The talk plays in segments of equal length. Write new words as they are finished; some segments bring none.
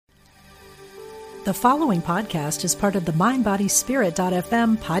The following podcast is part of the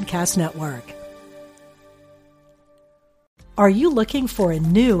MindBodySpirit.fm podcast network. Are you looking for a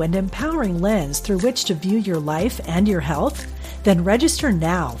new and empowering lens through which to view your life and your health? Then register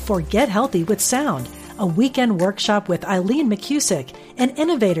now for Get Healthy with Sound, a weekend workshop with Eileen McCusick, an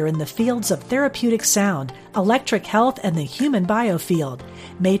innovator in the fields of therapeutic sound, electric health, and the human biofield.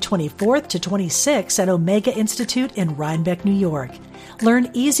 May 24th to 26th at Omega Institute in Rhinebeck, New York.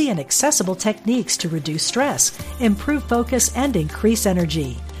 Learn easy and accessible techniques to reduce stress, improve focus, and increase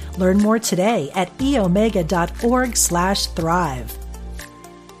energy. Learn more today at eomega.org/thrive.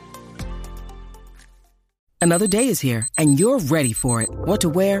 Another day is here, and you're ready for it. What to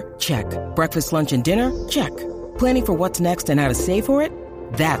wear? Check. Breakfast, lunch, and dinner? Check. Planning for what's next and how to save for it?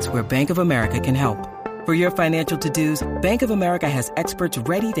 That's where Bank of America can help. For your financial to-dos, Bank of America has experts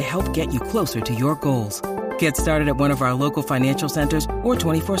ready to help get you closer to your goals. Get started at one of our local financial centers or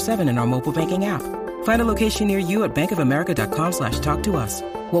 24/7 in our mobile banking app. Find a location near you at bankofamerica.com/talktous.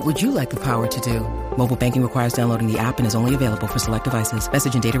 What would you like the power to do? Mobile banking requires downloading the app and is only available for select devices.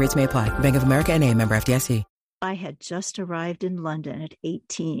 Message and data rates may apply. Bank of America N.A., member FDIC. I had just arrived in London at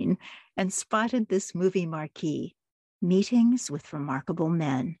 18 and spotted this movie marquee, Meetings with Remarkable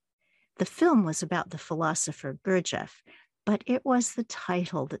Men. The film was about the philosopher Gurdjieff, but it was the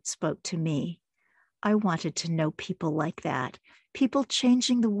title that spoke to me. I wanted to know people like that, people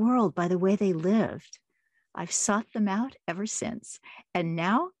changing the world by the way they lived. I've sought them out ever since, and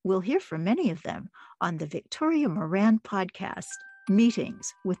now we'll hear from many of them on the Victoria Moran podcast,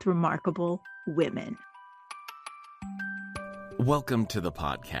 Meetings with Remarkable Women. Welcome to the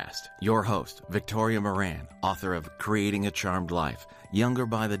podcast. Your host, Victoria Moran, author of Creating a Charmed Life, Younger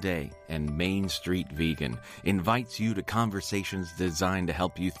by the Day, and Main Street Vegan, invites you to conversations designed to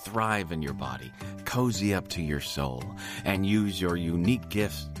help you thrive in your body, cozy up to your soul, and use your unique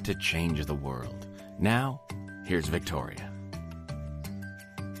gifts to change the world. Now, here's Victoria.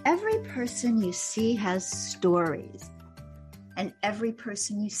 Every person you see has stories, and every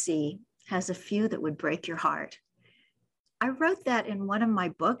person you see has a few that would break your heart. I wrote that in one of my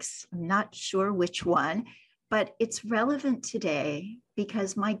books. I'm not sure which one, but it's relevant today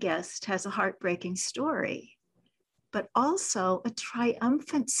because my guest has a heartbreaking story, but also a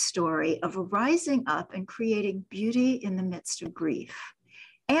triumphant story of rising up and creating beauty in the midst of grief.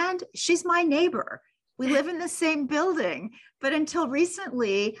 And she's my neighbor. We live in the same building, but until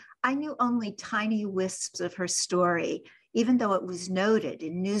recently, I knew only tiny wisps of her story, even though it was noted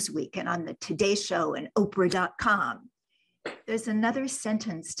in Newsweek and on the Today Show and Oprah.com. There's another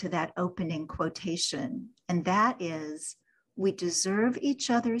sentence to that opening quotation, and that is, we deserve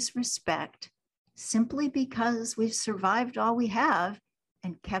each other's respect simply because we've survived all we have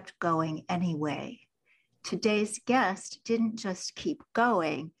and kept going anyway. Today's guest didn't just keep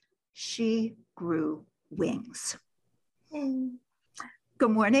going, she grew wings. Good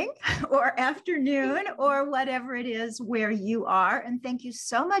morning or afternoon or whatever it is where you are. And thank you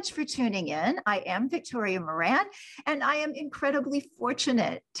so much for tuning in. I am Victoria Moran, and I am incredibly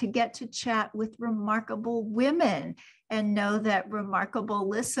fortunate to get to chat with remarkable women and know that remarkable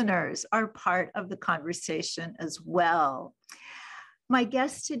listeners are part of the conversation as well. My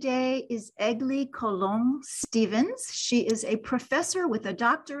guest today is Egli Colón-Stevens. She is a professor with a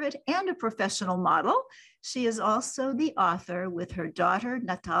doctorate and a professional model. She is also the author with her daughter,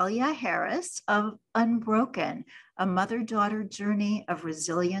 Natalia Harris, of Unbroken, a mother-daughter journey of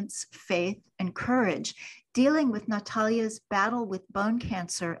resilience, faith, and courage, dealing with Natalia's battle with bone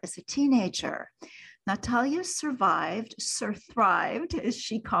cancer as a teenager. Natalia thrived, as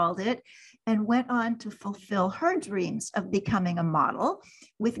she called it, and went on to fulfill her dreams of becoming a model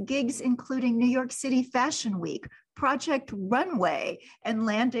with gigs including New York City Fashion Week, Project Runway, and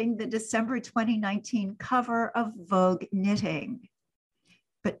landing the December 2019 cover of Vogue Knitting.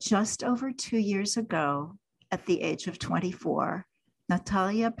 But just over 2 years ago, at the age of 24,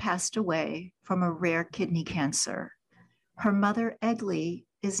 Natalia passed away from a rare kidney cancer. Her mother, Egli,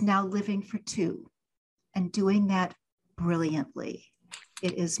 is now living for two and doing that brilliantly.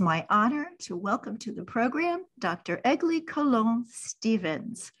 It is my honor to welcome to the program Dr. Egli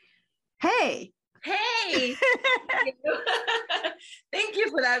Colón-Stevens. Hey! Hey! Thank you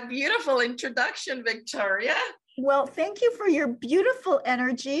for that beautiful introduction, Victoria. Well, thank you for your beautiful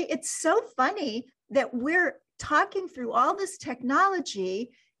energy. It's so funny that we're talking through all this technology,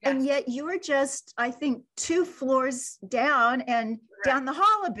 yes, and yet you're just, I think, 2 floors down and down the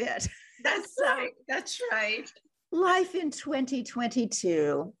hall a bit. That's right. That's right. Life in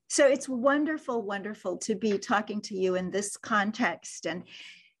 2022. So it's wonderful, wonderful to be talking to you in this context. And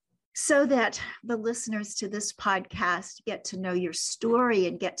so that the listeners to this podcast get to know your story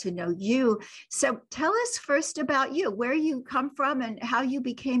and get to know you. So tell us first about you, where you come from and how you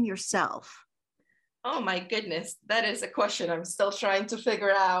became yourself. Oh my goodness, that is a question I'm still trying to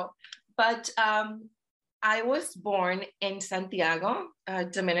figure out. But I was born in Santiago,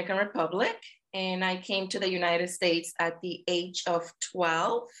 Dominican Republic, and I came to the United States at the age of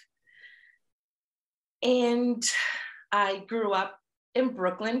 12. And I grew up in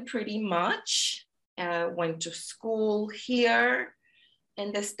Brooklyn pretty much, went to school here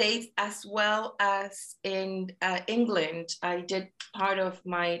in the States as well as in England. I did part of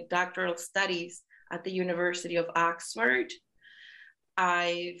my doctoral studies at the University of Oxford.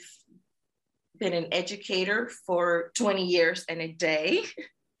 I've been an educator for 20 years and a day,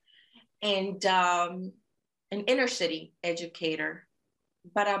 and an inner city educator.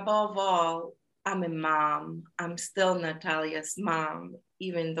 But above all, I'm a mom. I'm still Natalia's mom,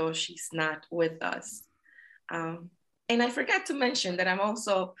 even though she's not with us. And I forgot to mention that I'm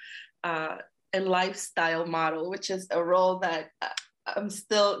also a lifestyle model, which is a role that I'm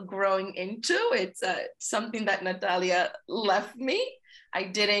still growing into. It's something that Natalia left me. I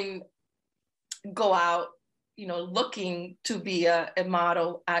didn't go out, looking to be a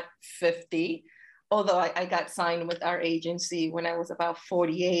model at 50, although I got signed with our agency when I was about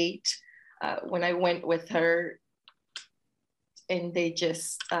 48. When I went with her, and they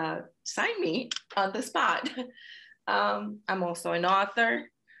just signed me on the spot. I'm also an author,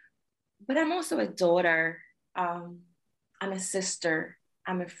 but I'm also a daughter. I'm a sister.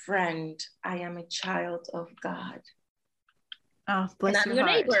 I'm a friend. I am a child of God. Oh, bless your your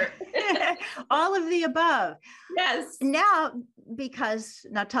heart. Neighbor. All of the above. Yes. Now, because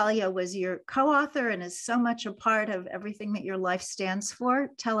Natalia was your co-author and is so much a part of everything that your life stands for,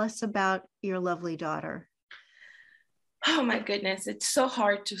 tell us about your lovely daughter. Oh my goodness, it's so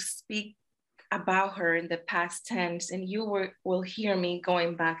hard to speak about her in the past tense, and you will hear me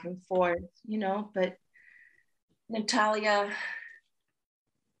going back and forth, but Natalia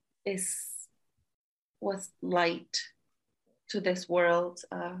was light to this world.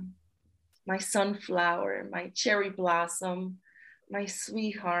 My sunflower, my cherry blossom, my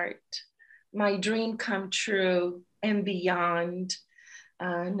sweetheart, my dream come true and beyond.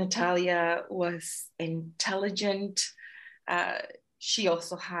 Natalia was intelligent. She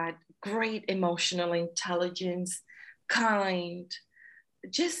also had great emotional intelligence, kind,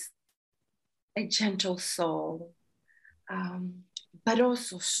 just a gentle soul, but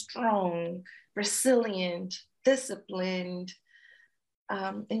also strong, resilient, disciplined,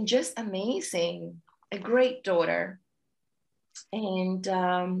 and just amazing, a great daughter. And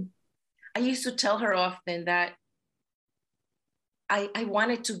I used to tell her often that I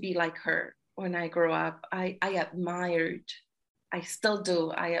wanted to be like her when I grew up. I still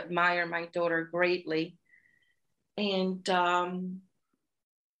do, I admire my daughter greatly. And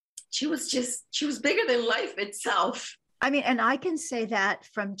she was bigger than life itself. I mean, and I can say that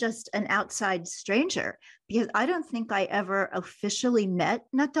from just an outside stranger, because I don't think I ever officially met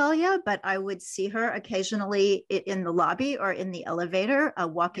Natalia, but I would see her occasionally in the lobby or in the elevator,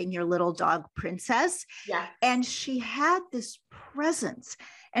 walking your little dog, Princess. Yeah. And she had this presence.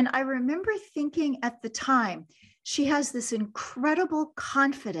 And I remember thinking at the time, she has this incredible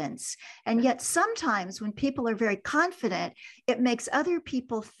confidence. And yet sometimes when people are very confident, it makes other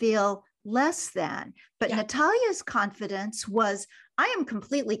people feel less than. But yeah. Natalia's confidence was, I am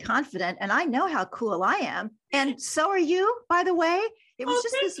completely confident and I know how cool I am. And so are you, by the way. It was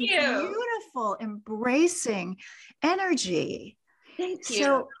just this beautiful, embracing energy. Thank you.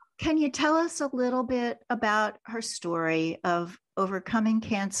 So can you tell us a little bit about her story of overcoming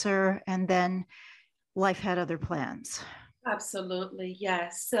cancer and then life had other plans? Absolutely,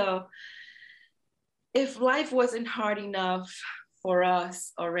 yes. So if life wasn't hard enough for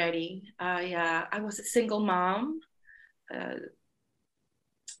us already, I was a single mom.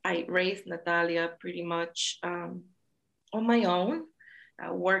 I raised Natalia pretty much on my own,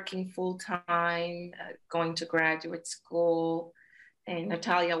 working full time, going to graduate school, and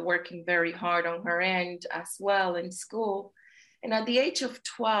Natalia working very hard on her end as well in school. And at the age of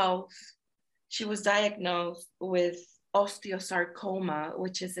 12, she was diagnosed with osteosarcoma,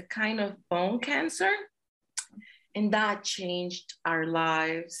 which is a kind of bone cancer. And that changed our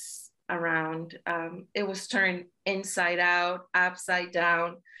lives around. It was turned inside out, upside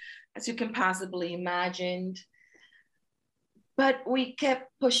down, as you can possibly imagine. But we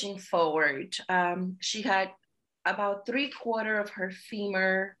kept pushing forward. She had about 3/4 of her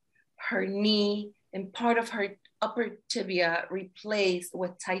femur, her knee, and part of her upper tibia replaced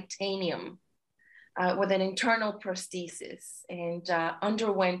with titanium. with an internal prosthesis and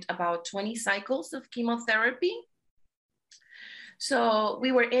underwent about 20 cycles of chemotherapy. So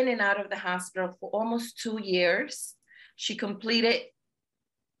we were in and out of the hospital for almost 2 years. She completed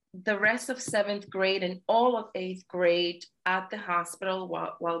the rest of 7th grade and all of 8th grade at the hospital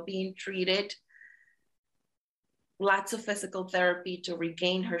while being treated. Lots of physical therapy to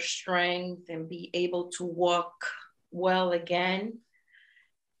regain her strength and be able to walk well again.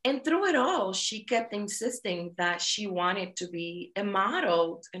 And through it all, she kept insisting that she wanted to be a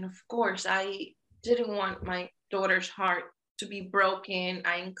model. And of course, I didn't want my daughter's heart to be broken.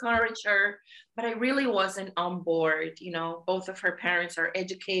 I encouraged her, but I really wasn't on board. You know, both of her parents are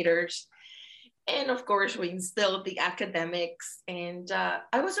educators. And of course, we instilled the academics. And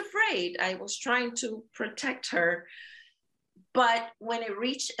I was afraid. I was trying to protect her. But when it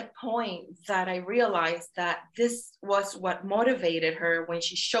reached a point that I realized that this was what motivated her when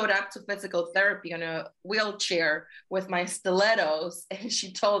she showed up to physical therapy on a wheelchair with my stilettos, and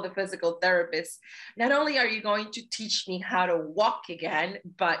she told the physical therapist, not only are you going to teach me how to walk again,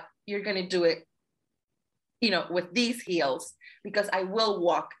 but you're going to do it, you know, with these heels, because I will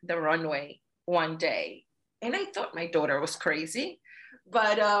walk the runway one day. And I thought my daughter was crazy,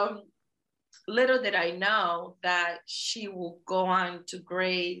 but little did I know that she will go on to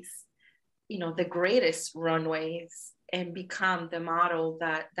grace, you know, the greatest runways and become the model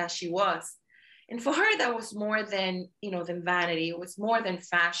that she was. And for her, that was more than, you know, than vanity. It was more than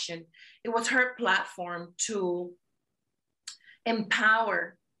fashion. It was her platform to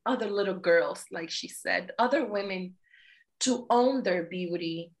empower other little girls, like she said, other women to own their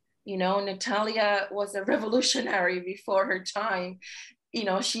beauty. You know, Natalia was a revolutionary before her time. You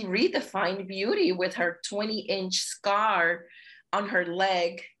know, she redefined beauty with her 20-inch scar on her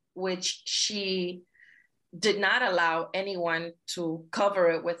leg, which she did not allow anyone to cover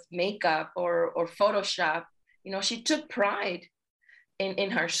it with makeup or Photoshop. You know, she took pride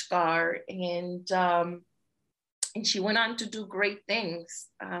in her scar, and she went on to do great things.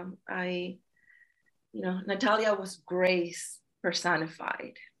 Natalia was grace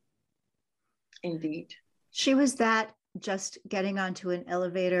personified, indeed. She was that just getting onto an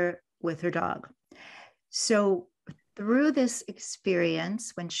elevator with her dog. So through this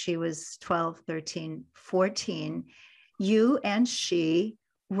experience, when she was 12, 13, 14, you and she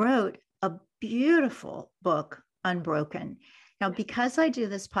wrote a beautiful book, Unbroken. Now, because I do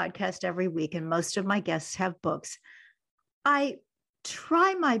this podcast every week and most of my guests have books, I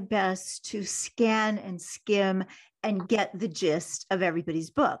try my best to scan and skim and get the gist of everybody's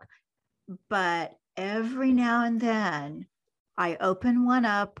book. But every now and then, I open one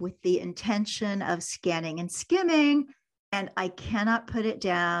up with the intention of scanning and skimming, and I cannot put it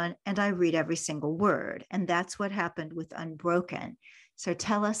down, and I read every single word. And that's what happened with Unbroken. So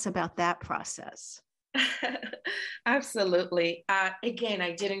tell us about that process. Absolutely. Again,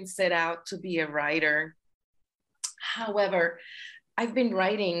 I didn't set out to be a writer. However, I've been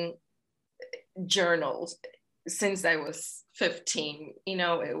writing journals since I was 15. You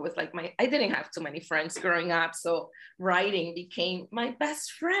know, it was like I didn't have too many friends growing up, so writing became my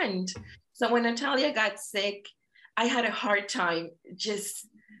best friend. So when Natalia got sick, I had a hard time just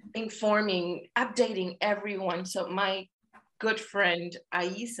updating everyone. So my good friend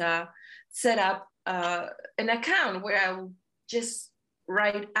Aisa set up an account where I would just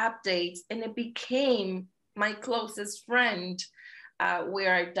write updates, and it became my closest friend,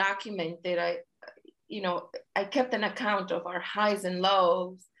 where I documented, I kept an account of our highs and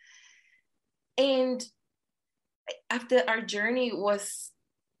lows. And after our journey was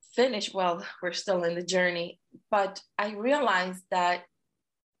finished, well, we're still in the journey, but I realized that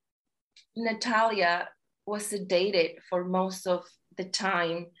Natalia was sedated for most of the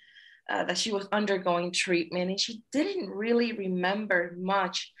time that she was undergoing treatment, and she didn't really remember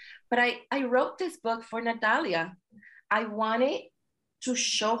much. But I wrote this book for Natalia. I wanted to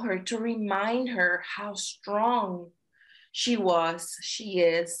show her, to remind her how strong she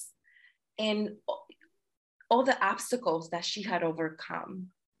is, and all the obstacles that she had overcome.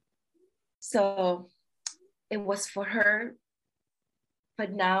 So it was for her.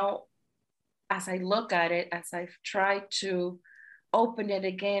 But now, as I look at it, as I've tried to open it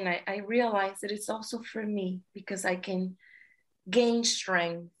again, I realize that it's also for me, because I can gain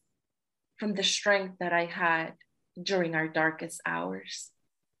strength from the strength that I had during our darkest hours.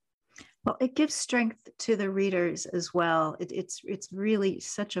 Well, it gives strength to the readers as well. It's really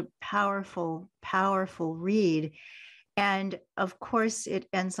such a powerful, powerful read. And of course, it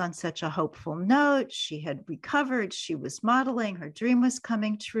ends on such a hopeful note. She had recovered. She was modeling. Her dream was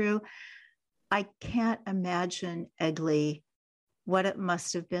coming true. I can't imagine, Egli, what it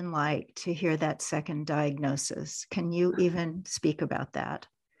must have been like to hear that second diagnosis. Can you even speak about that?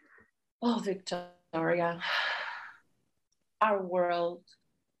 Oh, Victoria, our world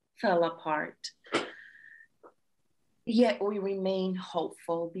fell apart. Yet we remain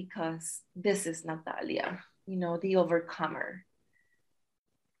hopeful because this is Natalia, the overcomer.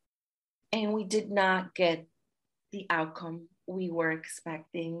 And we did not get the outcome we were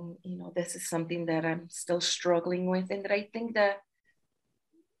expecting. This is something that I'm still struggling with, and that I think that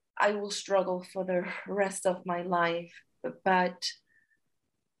I will struggle for the rest of my life. But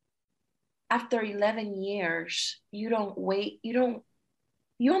after 11 years, you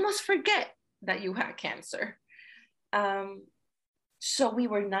almost forget that you had cancer. So we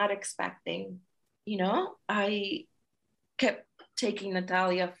were not expecting, I kept taking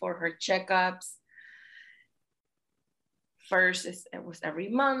Natalia for her checkups. First, it was every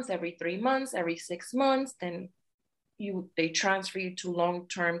month, every 3 months, every 6 months. Then they transfer you to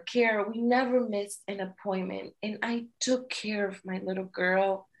long-term care. We never missed an appointment. And I took care of my little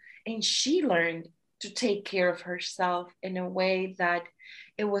girl, and she learned to take care of herself in a way that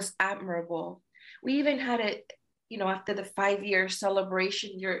it was admirable. We even had it, after the 5-year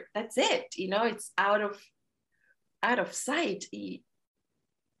celebration, that's it. It's out of sight.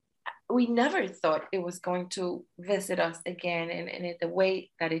 We never thought it was going to visit us again in the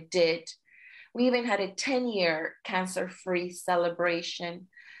way that it did. We even had a 10-year cancer-free celebration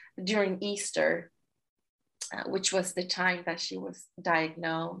during Easter, which was the time that she was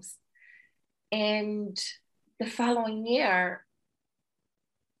diagnosed. And the following year,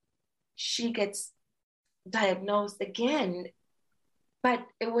 she gets diagnosed again, but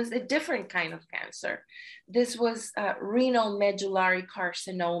it was a different kind of cancer. This was renal medullary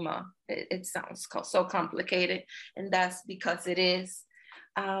carcinoma. It sounds so complicated, and that's because it is.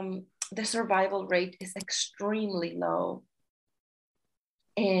 The survival rate is extremely low.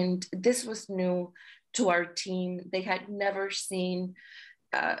 And this was new to our team. They had never seen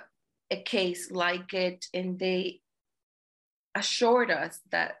a case like it, and they assured us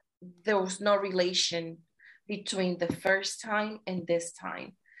that there was no relation between the first time and this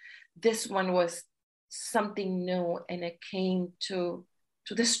time. This one was something new, and it came to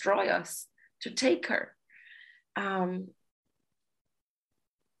destroy us, to take her.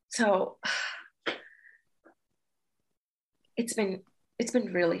 So it's been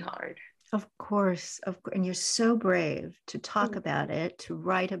really hard. Of course, and you're so brave to talk about it, to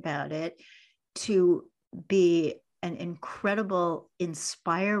write about it, to be an incredible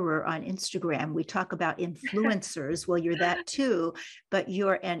inspirer on Instagram. We talk about influencers. Well, you're that too, but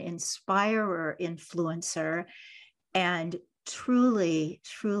you're an inspirer influencer, and truly,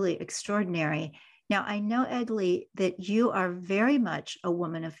 truly extraordinary. Now, I know, Egli, that you are very much a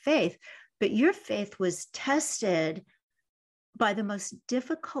woman of faith, but your faith was tested by the most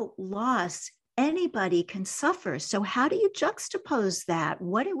difficult loss anybody can suffer. So how do you juxtapose that?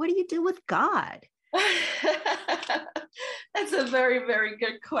 What do you do with God? That's a very, very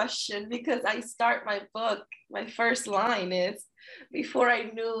good question, because I start my book, my first line is, before I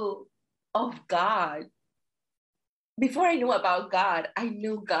knew of God, before I knew about God, I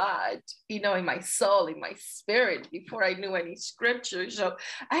knew God, in my soul, in my spirit, before I knew any scripture. So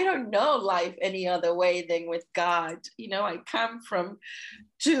I don't know life any other way than with God. I come from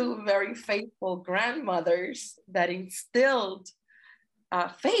 2 very faithful grandmothers that instilled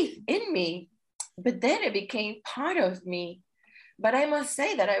faith in me, but then it became part of me. But I must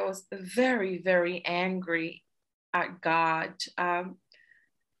say that I was very, very angry at God,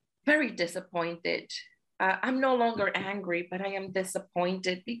 very disappointed. I'm no longer angry, but I am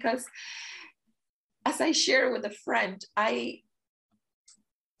disappointed because, as I share with a friend, I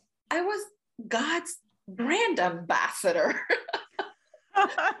was God's brand ambassador.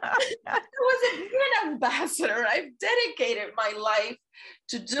 I was a brand ambassador. I've dedicated my life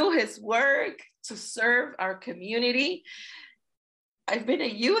to do his work, to serve our community. I've been a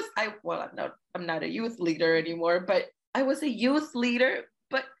youth. I'm not a youth leader anymore, but I was a youth leader.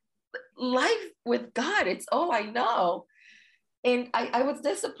 But life with God, it's all I know. And I was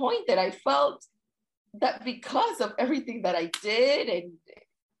disappointed. I felt that because of everything that I did and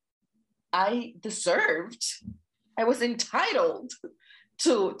I deserved, I was entitled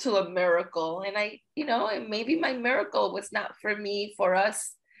to a miracle. And and maybe my miracle was not for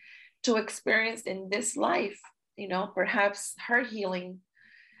us to experience in this life. Perhaps her healing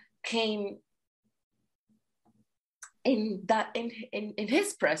came in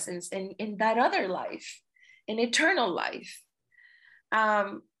his presence, in that other life, in eternal life.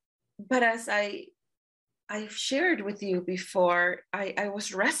 But as I've shared with you before, I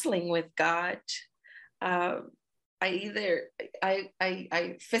was wrestling with God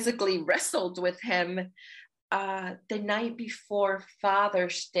I physically wrestled with him the night before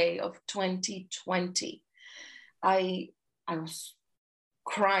Father's Day of 2020. I was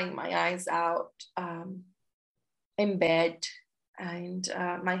crying my eyes out in bed, and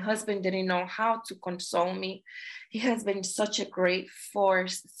my husband didn't know how to console me. He has been such a great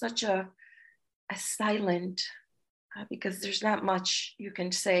force, such a silent, because there's not much you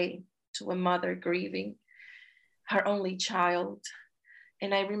can say to a mother grieving her only child.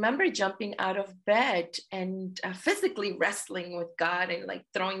 And I remember jumping out of bed and physically wrestling with God and like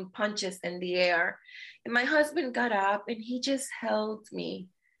throwing punches in the air. And my husband got up and he just held me.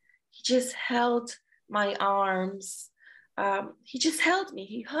 He just held my arms. He just held me.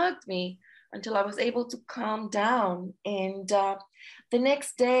 He hugged me until I was able to calm down. And the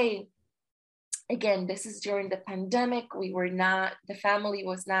next day, again, this is during the pandemic. The family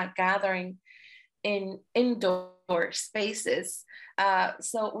was not gathering in indoor spaces.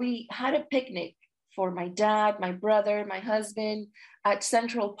 So we had a picnic for my dad, my brother, my husband at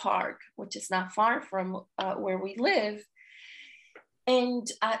Central Park, which is not far from where we live. And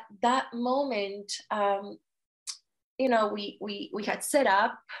at that moment, we had set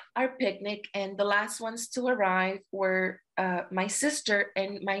up our picnic, and the last ones to arrive were my sister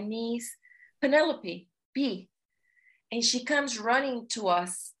and my niece, Penelope B. And she comes running to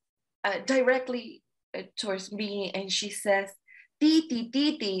us directly towards me, and she says,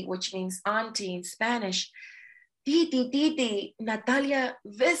 Titi, which means auntie in Spanish. Titi, Natalia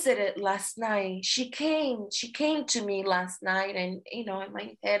visited last night. She came to me last night. And, in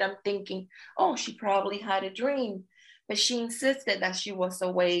my head, I'm thinking, oh, she probably had a dream. But she insisted that she was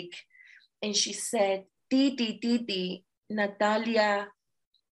awake. And she said, Titi, Natalia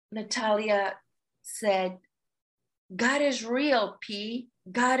said, God is real, P.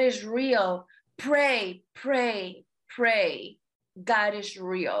 God is real. Pray. God is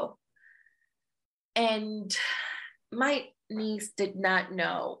real. And my niece did not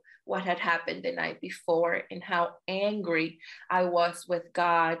know what had happened the night before and how angry I was with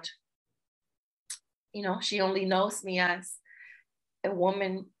God. She only knows me as a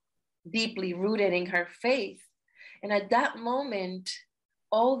woman deeply rooted in her faith. And at that moment,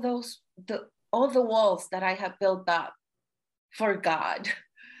 all the walls that I have built up for God,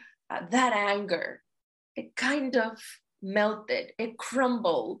 that anger, it kind of melted, it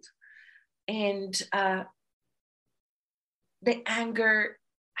crumbled. And the anger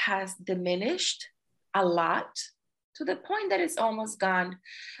has diminished a lot to the point that it's almost gone.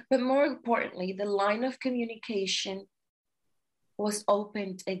 But more importantly, the line of communication was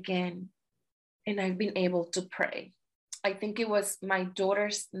opened again, and I've been able to pray. I think it was my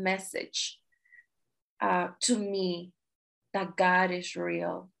daughter's message to me that God is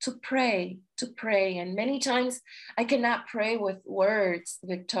real, to pray. And many times I cannot pray with words,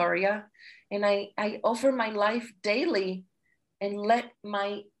 Victoria, and I offer my life daily and let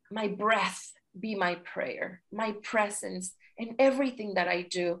my breath be my prayer, my presence, and everything that I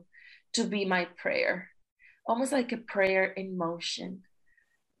do to be my prayer, almost like a prayer in motion.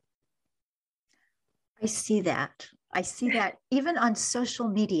 I see that even on social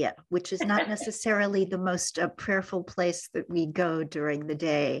media, which is not necessarily the most prayerful place that we go during the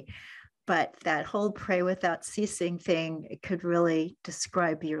day, but that whole pray without ceasing thing could really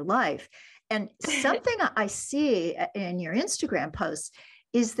describe your life. And something I see in your Instagram posts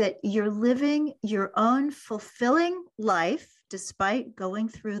is that you're living your own fulfilling life despite going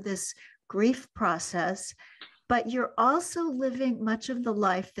through this grief process, but you're also living much of the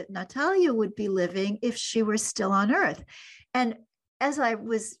life that Natalia would be living if she were still on earth. And as I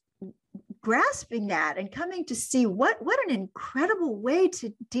was grasping that and coming to see what an incredible way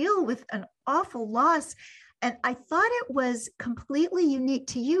to deal with an awful loss, and I thought it was completely unique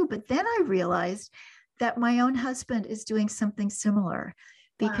to you, but then I realized that my own husband is doing something similar,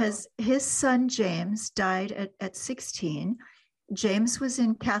 because his son James died at 16. James was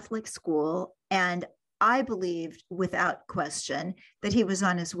in Catholic school, and I believed without question that he was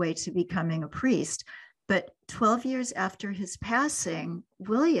on his way to becoming a priest. But 12 years after his passing,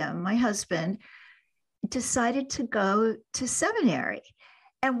 William, my husband, decided to go to seminary.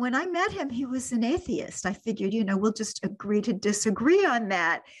 And when I met him, he was an atheist. I figured, we'll just agree to disagree on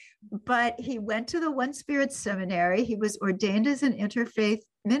that. But he went to the One Spirit Seminary. He was ordained as an interfaith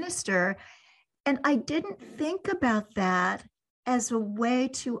minister. And I didn't think about that as a way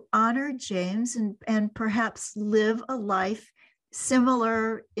to honor James and perhaps live a life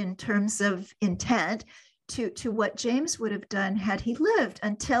similar in terms of intent to what James would have done had he lived,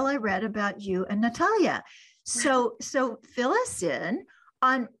 until I read about you and Natalia. So fill us in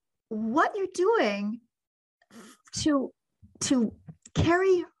on what you're doing to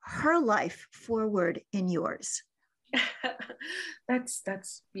carry her life forward in yours?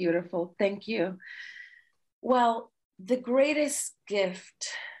 That's beautiful. Thank you. Well, the greatest gift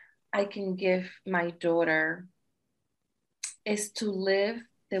I can give my daughter is to live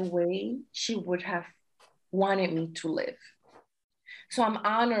the way she would have wanted me to live. So I'm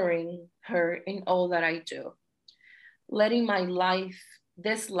honoring her in all that I do, letting my life,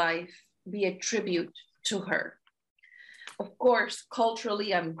 this life, be a tribute to her. Of course,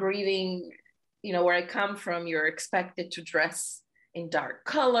 culturally, I'm grieving, where I come from, you're expected to dress in dark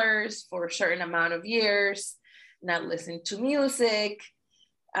colors for a certain amount of years, not listen to music,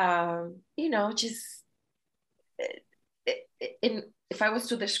 just if I was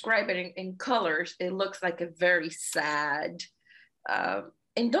to describe it in colors, it looks like a very sad,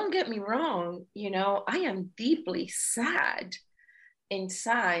 and don't get me wrong, I am deeply sad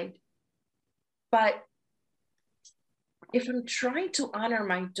inside, but if I'm trying to honor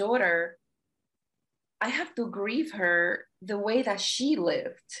my daughter, I have to grieve her the way that she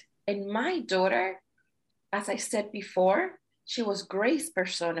lived. And my daughter, as I said before, she was grace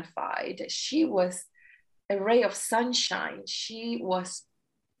personified. She was a ray of sunshine. She was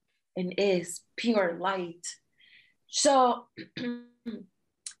and is pure light. So, and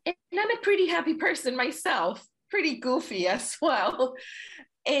I'm a pretty happy person myself, pretty goofy as well.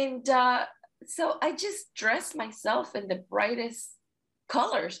 And so I just dress myself in the brightest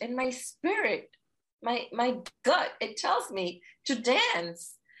colors, and my spirit, my gut, it tells me to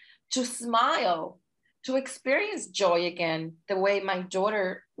dance, to smile, to experience joy again, the way my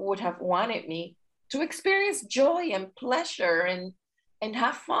daughter would have wanted me to experience joy and pleasure and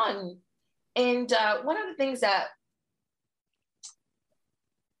have fun. And one of the things that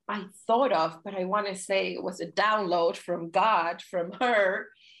I thought of, but I want to say it was a download from God, from her,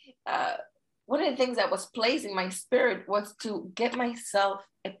 one of the things that was placed in my spirit was to get myself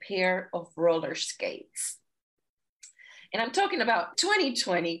a pair of roller skates. And I'm talking about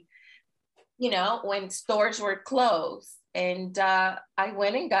 2020, when stores were closed. And I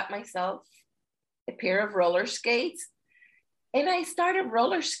went and got myself a pair of roller skates. And I started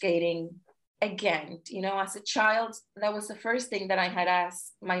roller skating again. As a child, that was the first thing that I had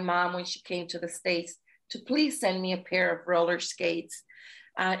asked my mom when she came to the States, to please send me a pair of roller skates.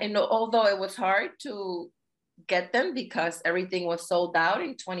 And although it was hard to get them because everything was sold out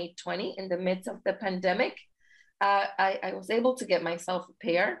in 2020 in the midst of the pandemic, I was able to get myself a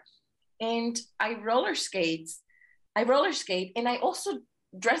pair. And I roller skate, and I also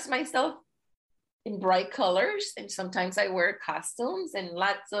dress myself in bright colors. And sometimes I wear costumes and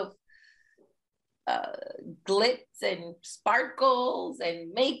lots of glitz and sparkles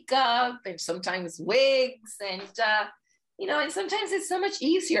and makeup, and sometimes wigs, and and sometimes it's so much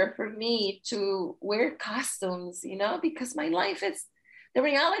easier for me to wear costumes, because the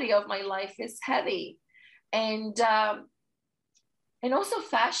reality of my life is heavy. And also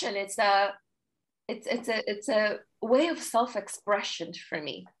fashion, it's a way of self-expression for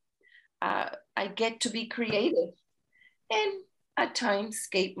me. I get to be creative and at times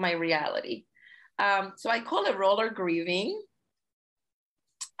escape my reality. So I call it roller grieving.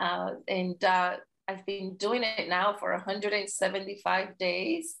 And I've been doing it now for 175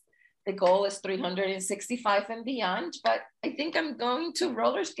 days. The goal is 365 and beyond, but I think I'm going to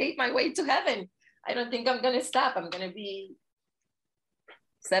roller skate my way to heaven. I don't think I'm going to stop. I'm going to be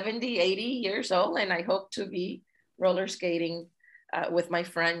 70, 80 years old, and I hope to be roller skating with my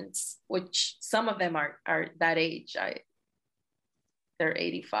friends, which some of them are that age. They're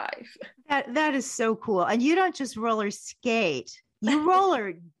 85. That is so cool. And you don't just roller skate, you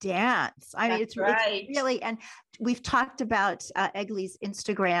roller dance. I mean, it's really, and we've talked about Egly's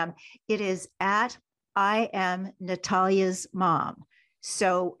Instagram. It is at I am Natalia's mom.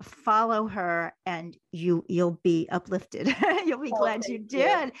 So follow her and you'll be uplifted. You'll be glad you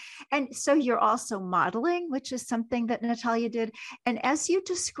did. And so you're also modeling, which is something that Natalia did. And as you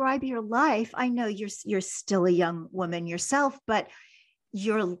describe your life, I know you're still a young woman yourself, but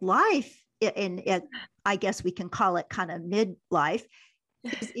your life in I guess we can call it kind of midlife,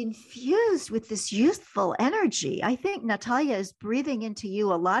 is infused with this youthful energy. I think Natalia is breathing into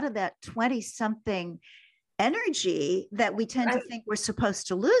you a lot of that 20-something energy that we tend to think we're supposed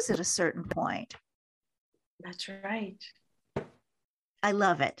to lose at a certain point. That's right. I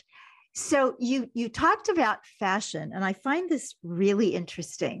love it. So you talked about fashion, and I find this really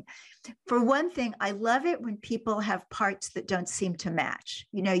interesting. For one thing, I love it when people have parts that don't seem to match.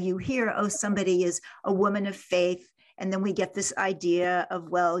 You hear, oh, somebody is a woman of faith, and then we get this idea of,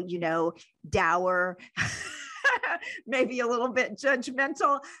 well, dour. maybe a little bit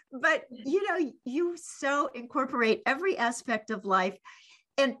judgmental, but you so incorporate every aspect of life.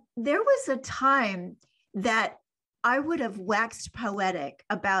 And there was a time that I would have waxed poetic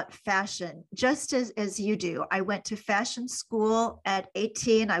about fashion, just as you do. I went to fashion school at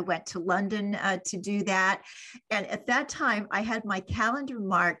 18. I went to London to do that. And at that time, I had my calendar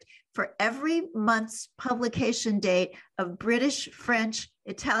marked for every month's publication date of British, French,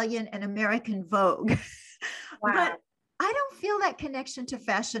 Italian, and American Vogue. Wow. But I don't feel that connection to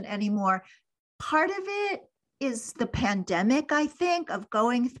fashion anymore. Part of it is the pandemic, I think, of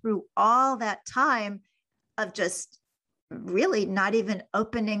going through all that time of just really not even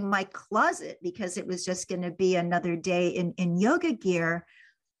opening my closet because it was just going to be another day in yoga gear.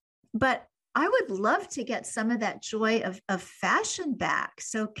 But I would love to get some of that joy of fashion back.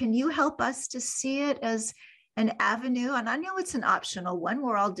 So can you help us to see it as an avenue? And I know it's an optional one.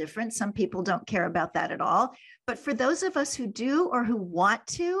 We're all different. Some people don't care about that at all. But for those of us who do or who want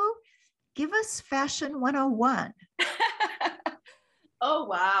to, give us Fashion 101. Oh,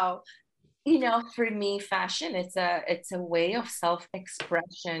 wow. For me, fashion, it's a way of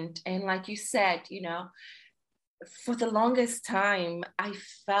self-expression. And like you said, for the longest time, I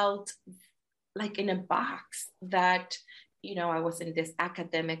felt like in a box that, I was in this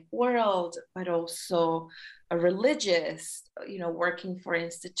academic world, but also a religious, working for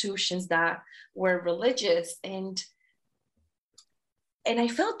institutions that were religious. And I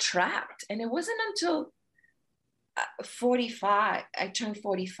felt trapped. And it wasn't until 45, I turned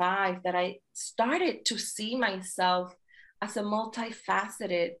 45, that I started to see myself as a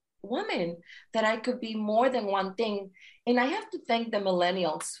multifaceted woman, that I could be more than one thing. And I have to thank the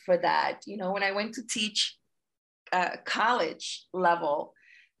millennials for that. When I went to teach college level,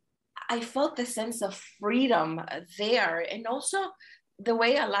 I felt the sense of freedom there. And also the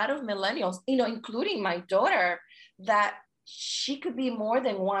way a lot of millennials, including my daughter, that she could be more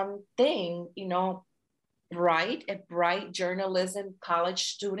than one thing, a bright journalism college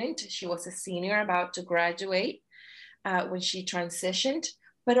student. She was a senior about to graduate when she transitioned,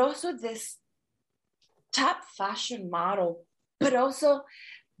 but also this top fashion model, but also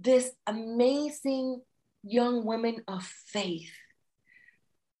this amazing young woman of faith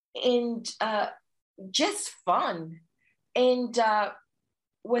and just fun. And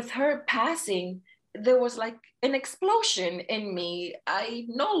with her passing, there was like an explosion in me. I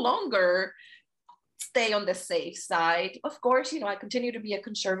no longer stay on the safe side. Of course, I continue to be a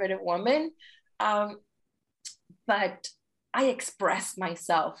conservative woman, but I express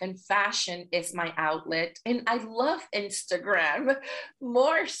myself, and fashion is my outlet. And I love Instagram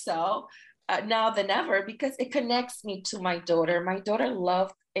more so now than ever because it connects me to my daughter. My daughter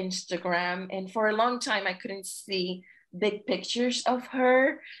loved Instagram, and for a long time, I couldn't see big pictures of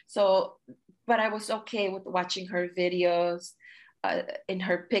her. But I was okay with watching her videos, in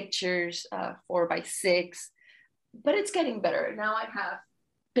her pictures, 4x6, but it's getting better. Now I have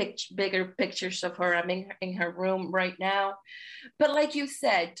bigger pictures of her. I'm in her room right now. But like you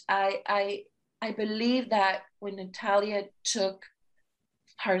said, I believe that when Natalia took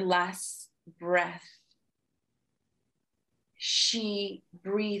her last breath, she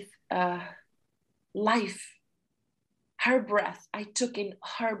breathed life, her breath. I took in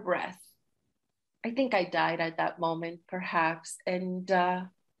her breath. I think I died at that moment, perhaps. And a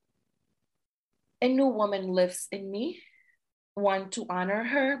new woman lives in me, one to honor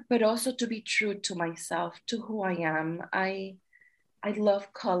her, but also to be true to myself, to who I am. I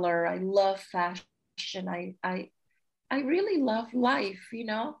love color. I love fashion. I really love life,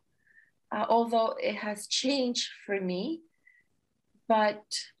 although it has changed for me. But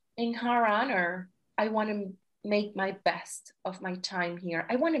in her honor, I want to make my best of my time here.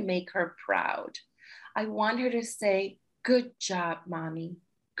 I want to make her proud. I want her to say, good job, mommy,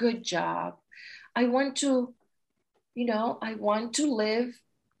 good job. I want to live,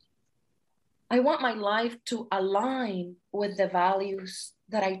 I want my life to align with the values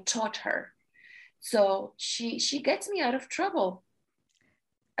that I taught her. So she gets me out of trouble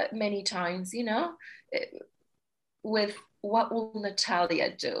many times, with what will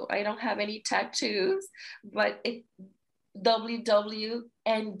Natalia do? I don't have any tattoos, but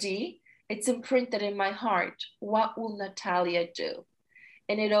WWND, it's imprinted in my heart. What will Natalia do?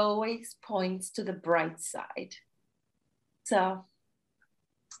 And it always points to the bright side. So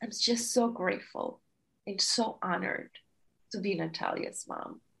I'm just so grateful and so honored to be Natalia's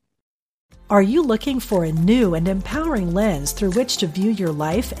mom. Are you looking for a new and empowering lens through which to view your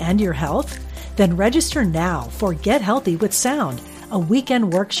life and your health? Then register now for Get Healthy with Sound, a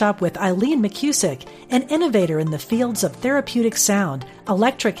weekend workshop with Eileen McCusick, an innovator in the fields of therapeutic sound,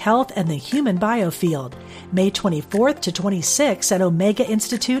 electric health, and the human biofield, May 24th to 26th at Omega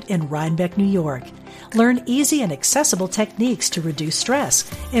Institute in Rhinebeck, New York. Learn easy and accessible techniques to reduce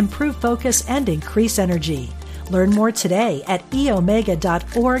stress, improve focus, and increase energy. Learn more today at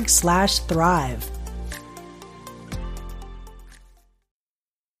eomega.org/thrive.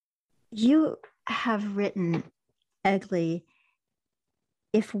 You have written, Egli,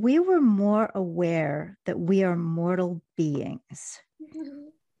 if we were more aware that we are mortal beings,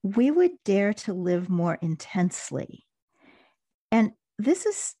 we would dare to live more intensely. And this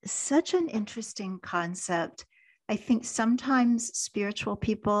is such an interesting concept. I think sometimes spiritual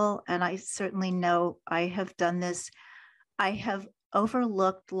people, and I certainly know I have done this, I have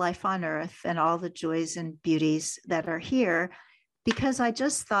overlooked life on earth and all the joys and beauties that are here because I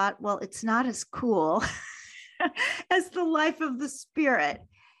just thought, well, it's not as cool as the life of the spirit.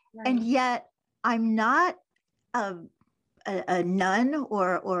 Right. And yet I'm not a nun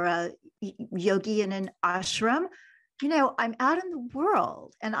or a yogi in an ashram. You know, I'm out in the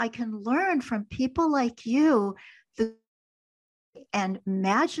world and I can learn from people like you the and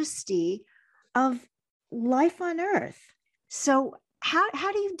majesty of life on earth. So how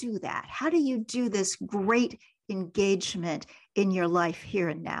do you do that? How do you do this great engagement in your life here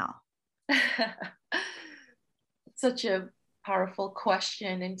and now? Such a powerful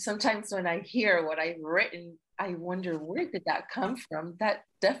question. And sometimes when I hear what I've written, I wonder, where did that come from? That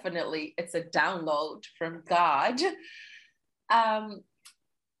definitely, it's a download from God.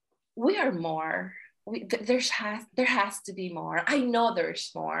 We are more. There has to be more. I know there's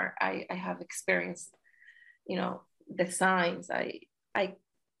more. I have experienced, the signs. I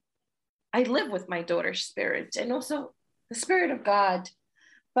live with my daughter's spirit and also the spirit of God.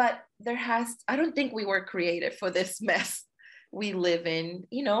 But I don't think we were created for this mess we live in,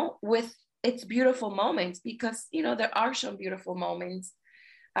 with its beautiful moments, because, there are some beautiful moments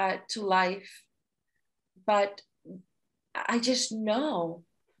to life. But I just know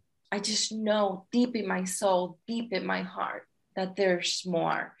deep in my soul, deep in my heart, that there's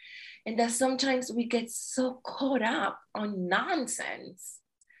more. And that sometimes we get so caught up on nonsense.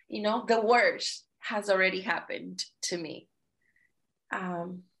 The worst has already happened to me.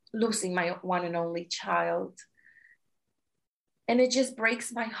 Losing my one and only child. And it just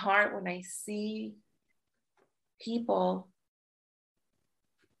breaks my heart when I see people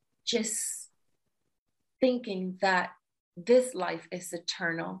just thinking that this life is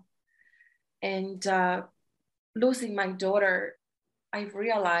eternal. And losing my daughter, I've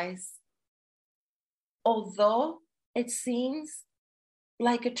realized, although it seems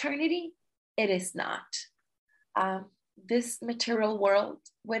like eternity, it is not. This material world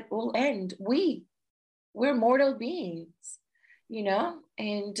will end. We're mortal beings,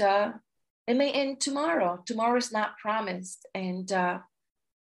 and it may end tomorrow. Tomorrow's not promised. And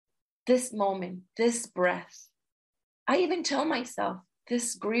this moment, this breath, I even tell myself,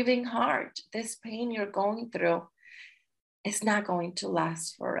 this grieving heart, this pain you're going through, it's not going to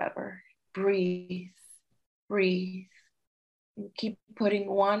last forever. Breathe, and keep putting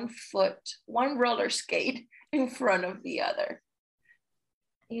one roller skate in front of the other,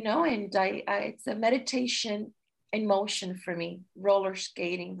 and I it's a meditation in motion for me, roller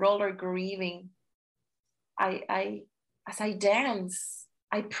skating, roller grieving. I as I dance,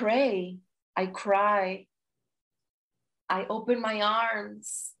 I pray, I cry, I open my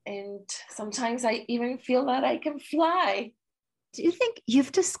arms, and sometimes I even feel that I can fly. Do you think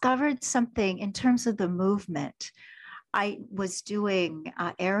you've discovered something in terms of the movement? I was doing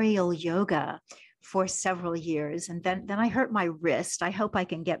aerial yoga for several years, and then I hurt my wrist. I hope I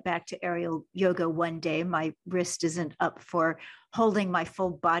can get back to aerial yoga one day. My wrist isn't up for holding my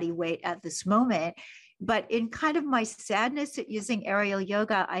full body weight at this moment. But in kind of my sadness at using aerial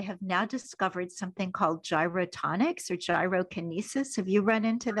yoga, I have now discovered something called gyrotonics or gyrokinesis. Have you run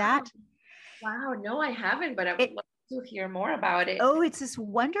into that? Wow, no, I haven't, but I would love to hear more about it. Oh, it's this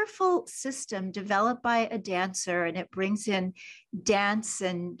wonderful system developed by a dancer, and it brings in dance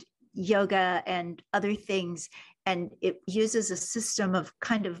and yoga and other things. And it uses a system of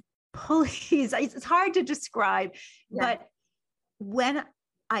kind of pulleys. It's hard to describe, but when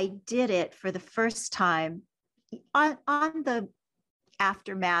I did it for the first time on the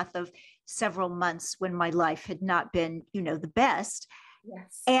aftermath of several months when my life had not been, the best.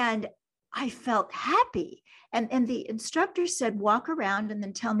 Yes. And I felt happy. And the instructor said, walk around and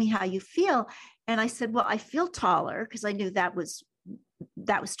then tell me how you feel. And I said, well, I feel taller, because I knew that was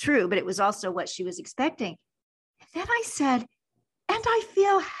true, but it was also what she was expecting. And then I said, and I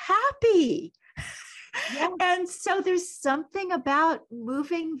feel happy. Yeah. And so there's something about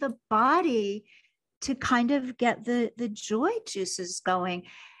moving the body to kind of get the joy juices going.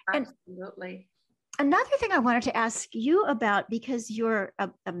 Absolutely. And another thing I wanted to ask you about, because you're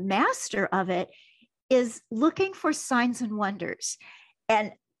a master of it, is looking for signs and wonders.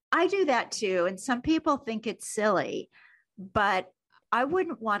 And I do that too. And some people think it's silly, but I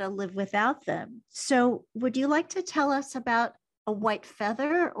wouldn't want to live without them. So would you like to tell us about a white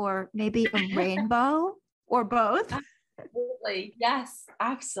feather or maybe a rainbow or both? Absolutely. Yes,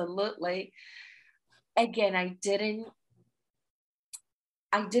 absolutely. Again, I didn't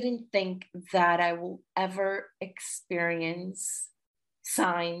think that I will ever experience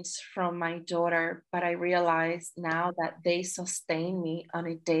signs from my daughter, but I realize now that they sustain me on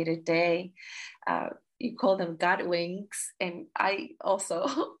a day-to-day. You call them God wings, and I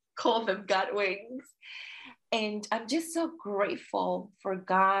also call them God wings. And I'm just so grateful for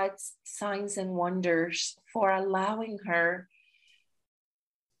God's signs and wonders, for allowing her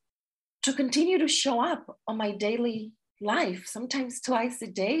to continue to show up on my daily life, sometimes twice a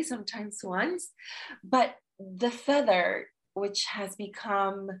day, sometimes once. But the feather, which has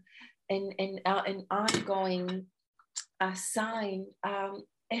become an ongoing sign,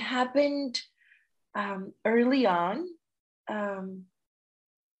 it happened early on. I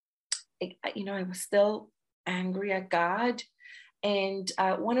was still angry at God. And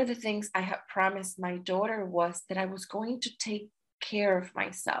one of the things I had promised my daughter was that I was going to take care of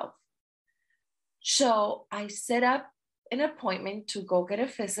myself. So I set up an appointment to go get a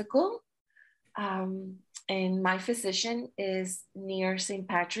physical. And my physician is near St.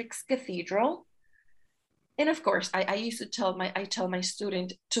 Patrick's Cathedral. And of course, I used to tell my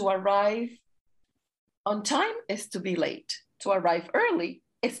student, to arrive on time is to be late. To arrive early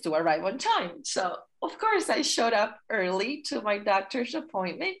is to arrive on time. So of course I showed up early to my doctor's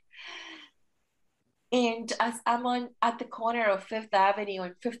appointment. And as I'm at the corner of Fifth Avenue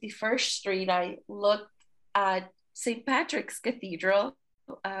and 51st Street, I looked at St. Patrick's Cathedral.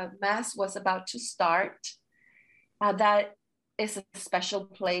 Mass was about to start. That is a special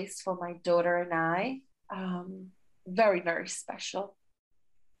place for my daughter and I. Very, very special.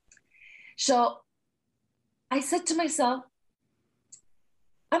 So I said to myself,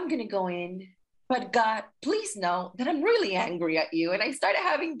 I'm going to go in, but God, please know that I'm really angry at you. And I started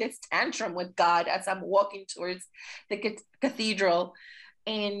having this tantrum with God as I'm walking towards the cathedral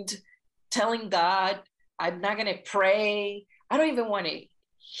and telling God, I'm not going to pray. I don't even want to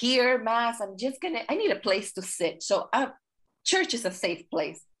hear Mass. I need a place to sit. So church is a safe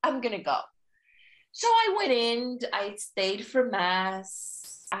place. I'm going to go. So I went in, I stayed for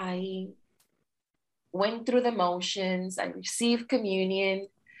Mass. I went through the motions. I received communion.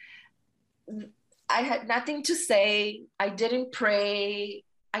 I had nothing to say. I didn't pray.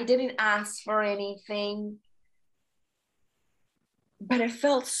 I didn't ask for anything. But it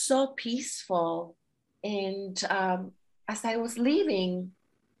felt so peaceful. And as I was leaving,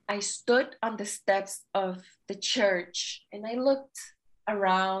 I stood on the steps of the church and I looked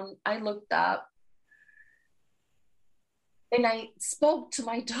around, I looked up, and I spoke to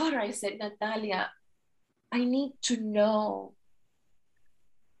my daughter. I said, Natalia, I need to know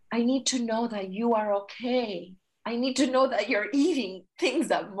that you are okay. I need to know that you're eating things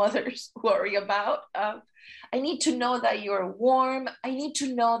that mothers worry about. I need to know that you're warm. I need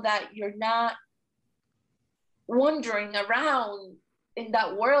to know that you're not wandering around in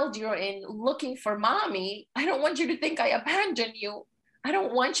that world you're in looking for mommy. I don't want you to think I abandoned you. I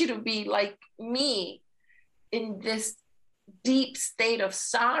don't want you to be like me in this deep state of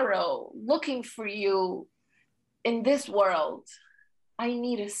sorrow, looking for you in this world. I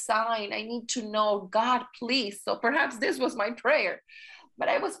need a sign. I need to know, God, please. So perhaps this was my prayer, but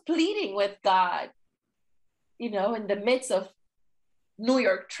I was pleading with God, in the midst of New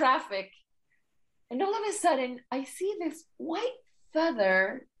York traffic. And all of a sudden, I see this white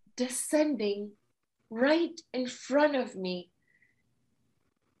feather descending right in front of me.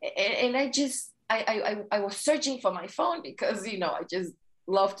 And I was searching for my phone because, I just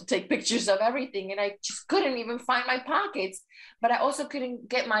love to take pictures of everything. And I just couldn't even find my pockets, but I also couldn't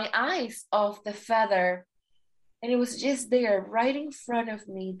get my eyes off the feather. And it was just there right in front of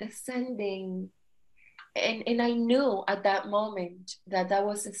me, descending. And I knew at that moment that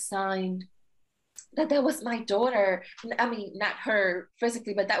was a sign that was my daughter. I mean, not her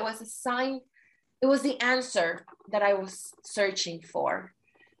physically, but that was a sign. It was the answer that I was searching for.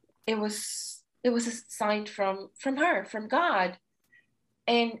 It was a sign from her, from God.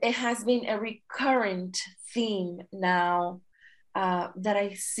 And it has been a recurrent theme now that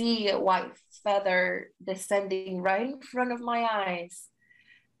I see a white feather descending right in front of my eyes.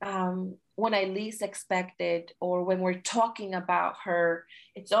 when I least expected, or when we're talking about her,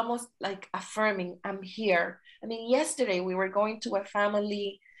 it's almost like affirming, I'm here. I mean, yesterday we were going to a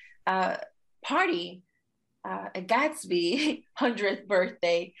family party, a Gatsby 100th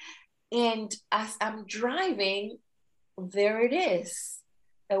birthday. And as I'm driving, there it is,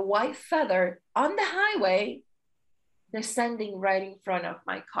 a white feather on the highway, descending right in front of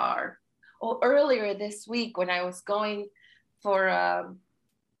my car. Or earlier this week, when I was going for a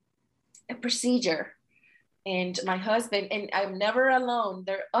procedure, and my husband, and I'm never alone,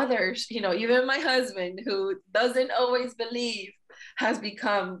 there are others, even my husband, who doesn't always believe, has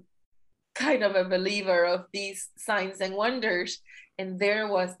become kind of a believer of these signs and wonders. And there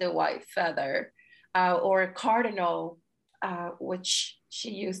was the white feather, or a cardinal, which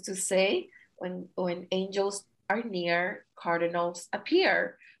she used to say, when angels are near, cardinals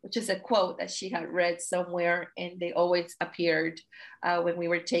appear, which is a quote that she had read somewhere, and they always appeared when we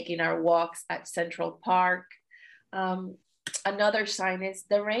were taking our walks at Central Park. Another sign is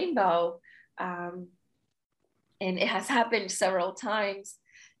the rainbow, and it has happened several times.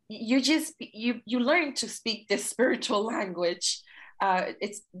 You learn to speak this spiritual language.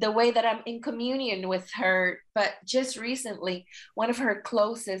 It's the way that I'm in communion with her. But just recently, one of her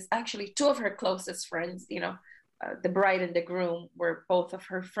closest, actually two of her closest friends, the bride and the groom were both of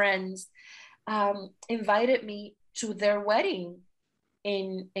her friends, invited me to their wedding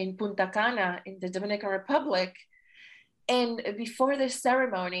in Punta Cana in the Dominican Republic. And before the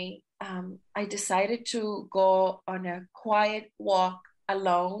ceremony, I decided to go on a quiet walk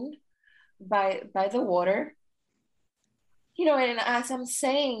alone by the water. And as I'm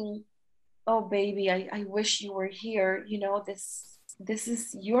saying, oh baby, I wish you were here. This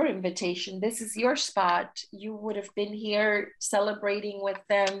is your invitation. This is your spot. You would have been here celebrating with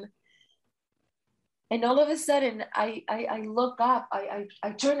them. And all of a sudden, I look up,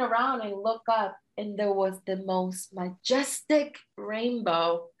 I turn around and look up, and there was the most majestic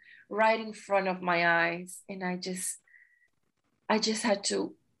rainbow right in front of my eyes. And I just had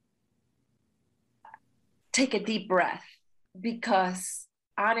to take a deep breath, because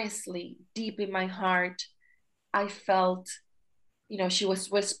honestly, deep in my heart, I felt, she was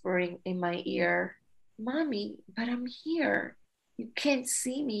whispering in my ear, Mommy, but I'm here. You can't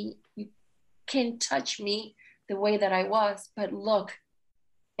see me. You can't touch me the way that I was, but look.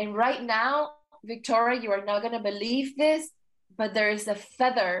 And right now, Victoria, you are not going to believe this, but there is a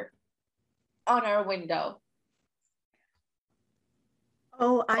feather on our window.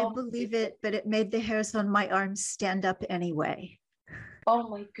 Oh, I believe it, but it made the hairs on my arms stand up anyway. Oh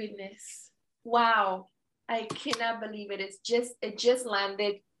my goodness. Wow. I cannot believe it. It just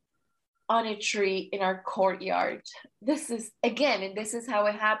landed on a tree in our courtyard. This is how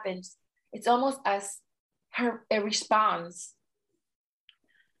it happens. It's almost as a response.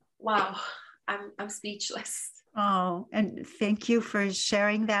 Wow. I'm speechless. Oh, and thank you for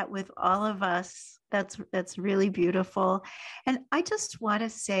sharing that with all of us. That's really beautiful. And I just want to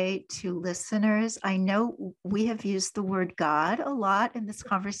say to listeners, I know we have used the word God a lot in this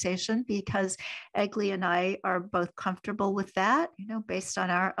conversation because Egli and I are both comfortable with that, based on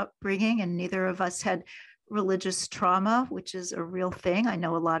our upbringing, and neither of us had religious trauma, which is a real thing. I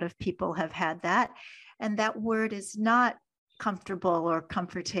know a lot of people have had that, and that word is not comfortable or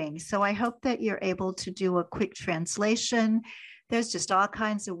comforting. So I hope that you're able to do a quick translation. There's just all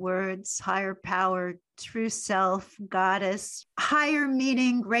kinds of words: higher power, true self, goddess, higher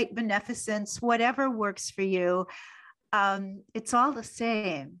meaning, great beneficence, whatever works for you. It's all the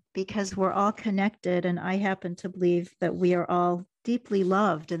same because we're all connected. And I happen to believe that we are all deeply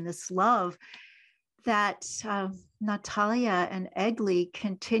loved. And this love that Natalia and Egli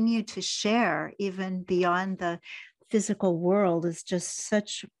continue to share, even beyond the physical world, is just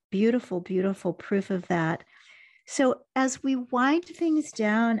such beautiful, beautiful proof of that. So as we wind things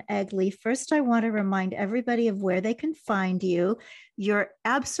down, Egli, first I want to remind everybody of where they can find you. Your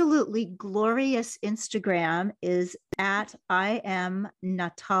absolutely glorious Instagram is at I am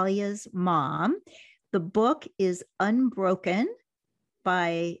Natalia's mom. The book is Unbroken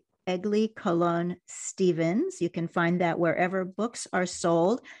by Egli Colon Stevens. You can find that wherever books are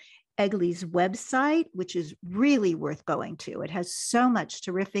sold. Egli's website, which is really worth going to. It has so much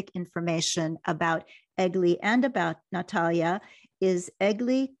terrific information about Egli and about Natalia, is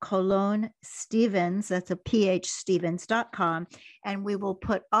Egli Colon Stevens. That's a phstevens.com. And we will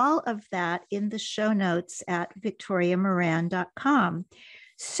put all of that in the show notes at victoriamoran.com.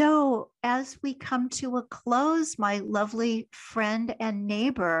 So as we come to a close, my lovely friend and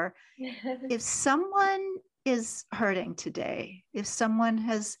neighbor, if someone is hurting today, if someone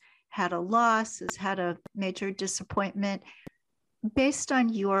has had a loss, has had a major disappointment, Based on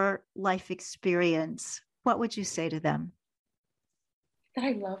your life experience, what would you say to them? That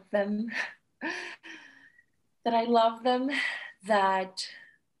I love them. That I love them, that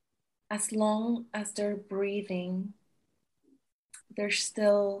as long as they're breathing, there's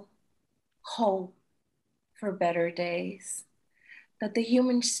still hope for better days. That the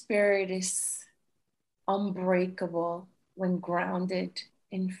human spirit is unbreakable when grounded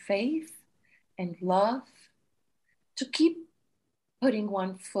in faith and love, to keep putting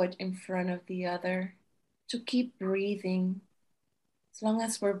one foot in front of the other, to keep breathing. As long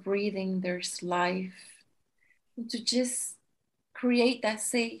as we're breathing, there's life. And to just create that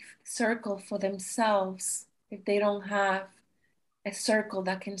safe circle for themselves if they don't have a circle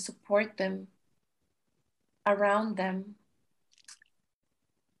that can support them around them.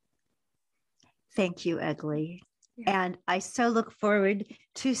 Thank you, Egli. Yeah. And I so look forward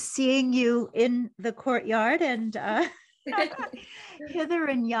to seeing you in the courtyard and Heather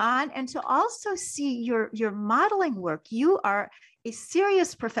and Jan, and to also see your modeling work. You are a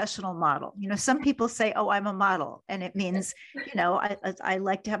serious professional model. You know, some people say, "Oh, I'm a model," and it means, you know, I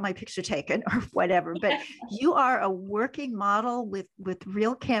like to have my picture taken or whatever. But you are a working model with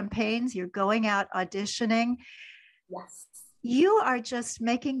real campaigns. You're going out auditioning. Yes. You are just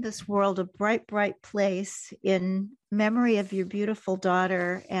making this world a bright, bright place in memory of your beautiful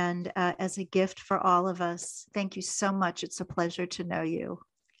daughter and as a gift for all of us. Thank you so much. It's a pleasure to know you.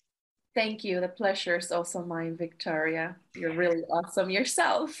 Thank you. The pleasure is also mine, Victoria. You're really awesome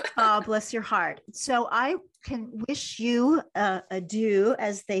yourself. Oh, bless your heart. So I can wish you adieu,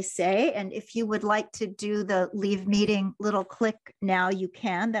 as they say. And if you would like to do the leave meeting little click now, you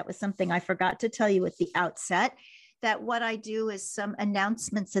can. That was something I forgot to tell you at the outset. That what I do is some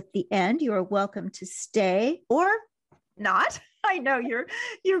announcements at the end. You are welcome to stay or not. I know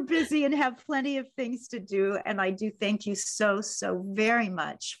you're busy and have plenty of things to do. And I do thank you so very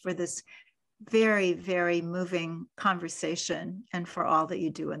much for this very, very moving conversation and for all that you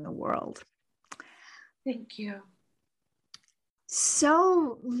do in the world. Thank you.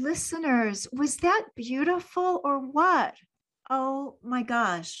 So, listeners, was that beautiful or what? Oh my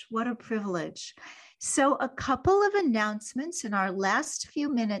gosh, what a privilege. So a couple of announcements in our last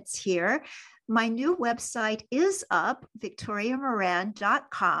few minutes here. My new website is up,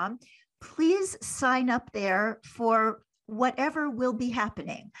 victoriamoran.com. Please sign up there for whatever will be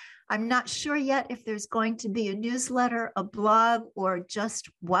happening. I'm not sure yet if there's going to be a newsletter, a blog, or just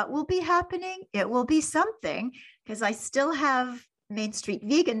what will be happening. It will be something because I still have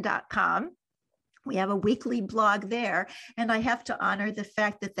mainstreetvegan.com. We have a weekly blog there, and I have to honor the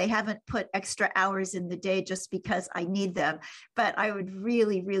fact that they haven't put extra hours in the day just because I need them. But I would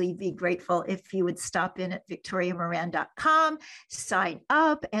really, really be grateful if you would stop in at victoriamoran.com, sign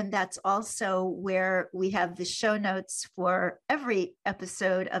up, and that's also where we have the show notes for every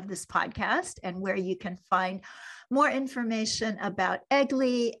episode of this podcast and where you can find more information about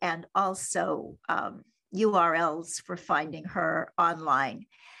Egli and also URLs for finding her online.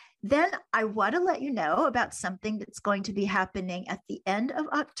 Then I want to let you know about something that's going to be happening at the end of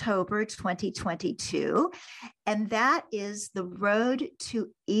October 2022, and that is the Road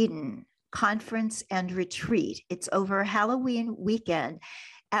to Eden Conference and Retreat. It's over Halloween weekend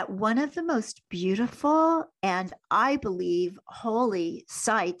at one of the most beautiful and, I believe, holy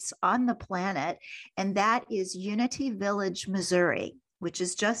sites on the planet, and that is Unity Village, Missouri, which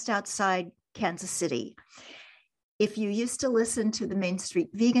is just outside Kansas City. If you used to listen to the Main Street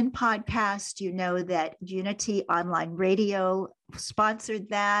Vegan podcast, you know that Unity Online Radio sponsored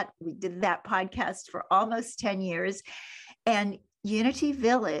that. We did that podcast for almost 10 years. And Unity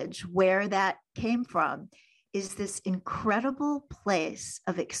Village, where that came from, is this incredible place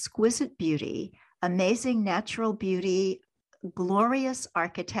of exquisite beauty, amazing natural beauty, glorious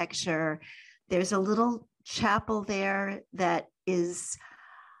architecture. There's a little chapel there that is,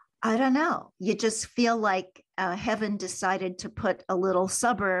 I don't know, you just feel like heaven decided to put a little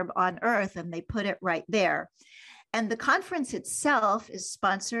suburb on earth and they put it right there. And the conference itself is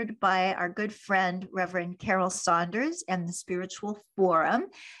sponsored by our good friend, Reverend Carol Saunders and the Spiritual Forum.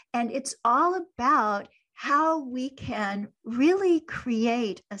 And it's all about how we can really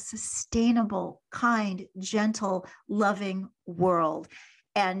create a sustainable, kind, gentle, loving world,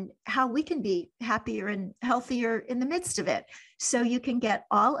 and how we can be happier and healthier in the midst of it. So you can get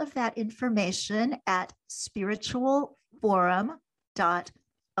all of that information at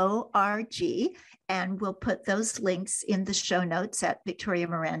spiritualforum.org, and we'll put those links in the show notes at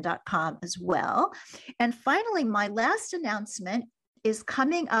victoriamoran.com as well. And finally, my last announcement is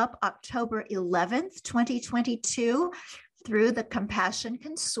coming up October 11th, 2022. through the Compassion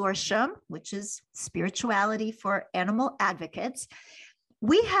Consortium, which is spirituality for animal advocates.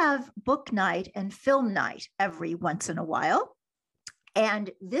 We have book night and film night every once in a while.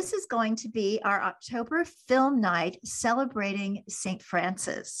 And this is going to be our October film night celebrating St.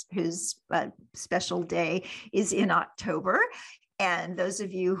 Francis, whose special day is in October. And those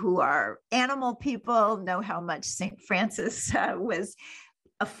of you who are animal people know how much St. Francis was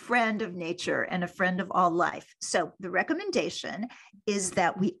a friend of nature and a friend of all life. So the recommendation is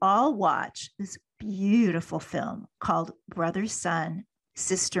that we all watch this beautiful film called Brother Sun,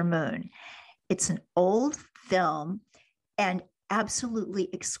 Sister Moon. It's an old film and absolutely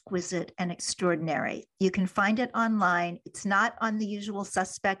exquisite and extraordinary. You can find it online. It's not on The Usual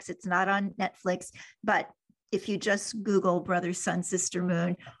Suspects. It's not on Netflix, but if you just Google Brother Sun, Sister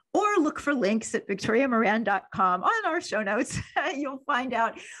Moon, or look for links at victoriamoran.com on our show notes, you'll find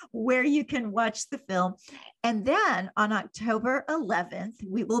out where you can watch the film. And then on October 11th,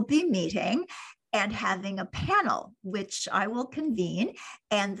 we will be meeting and having a panel, which I will convene.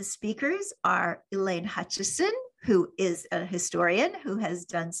 And the speakers are Elaine Hutchison, who is a historian who has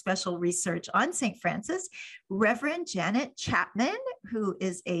done special research on St. Francis, Reverend Janet Chapman, who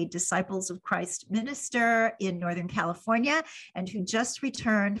is a Disciples of Christ minister in Northern California, and who just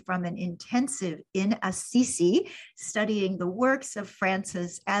returned from an intensive in Assisi, studying the works of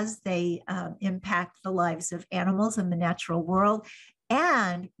Francis as they impact the lives of animals in the natural world,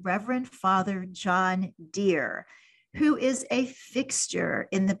 and Reverend Father John Deere, who is a fixture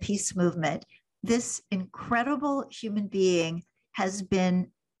in the peace movement. This incredible human being has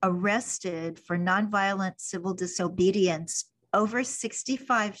been arrested for nonviolent civil disobedience over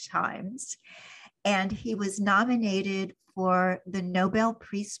 65 times, and he was nominated for the Nobel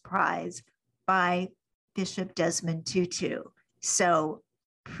Peace Prize by Bishop Desmond Tutu. So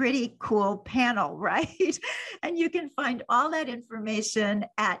pretty cool panel, right? And you can find all that information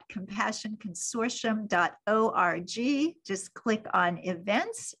at compassionconsortium.org. Just click on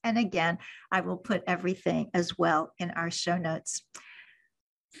events. And again, I will put everything as well in our show notes.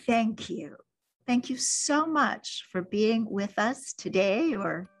 Thank you. Thank you so much for being with us today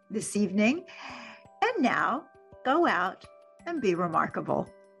or this evening. And now go out and be remarkable.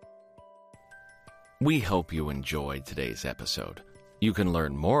 We hope you enjoyed today's episode. You can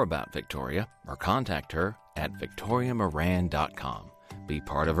learn more about Victoria or contact her at victoriamoran.com. Be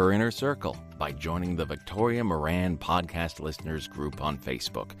part of her inner circle by joining the Victoria Moran Podcast Listeners group on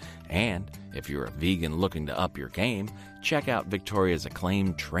Facebook. And if you're a vegan looking to up your game, check out Victoria's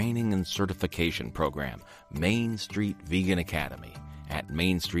acclaimed training and certification program, Main Street Vegan Academy, at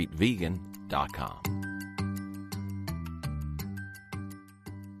mainstreetvegan.com.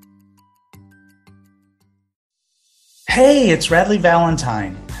 Hey, it's Radley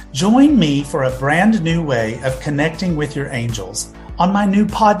Valentine. Join me for a brand new way of connecting with your angels on my new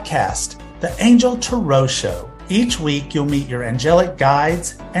podcast, The Angel Tarot Show. Each week, you'll meet your angelic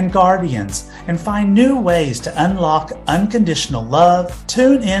guides and guardians and find new ways to unlock unconditional love,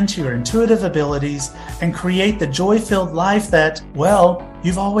 tune into your intuitive abilities, and create the joy-filled life that, well,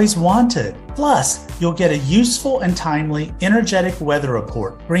 you've always wanted. Plus, you'll get a useful and timely energetic weather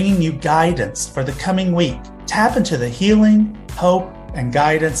report, bringing you guidance for the coming week. Tap into the healing, hope, and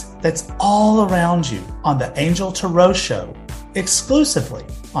guidance that's all around you on the Angel Tarot Show, exclusively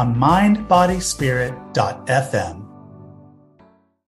on mindbodyspirit.fm.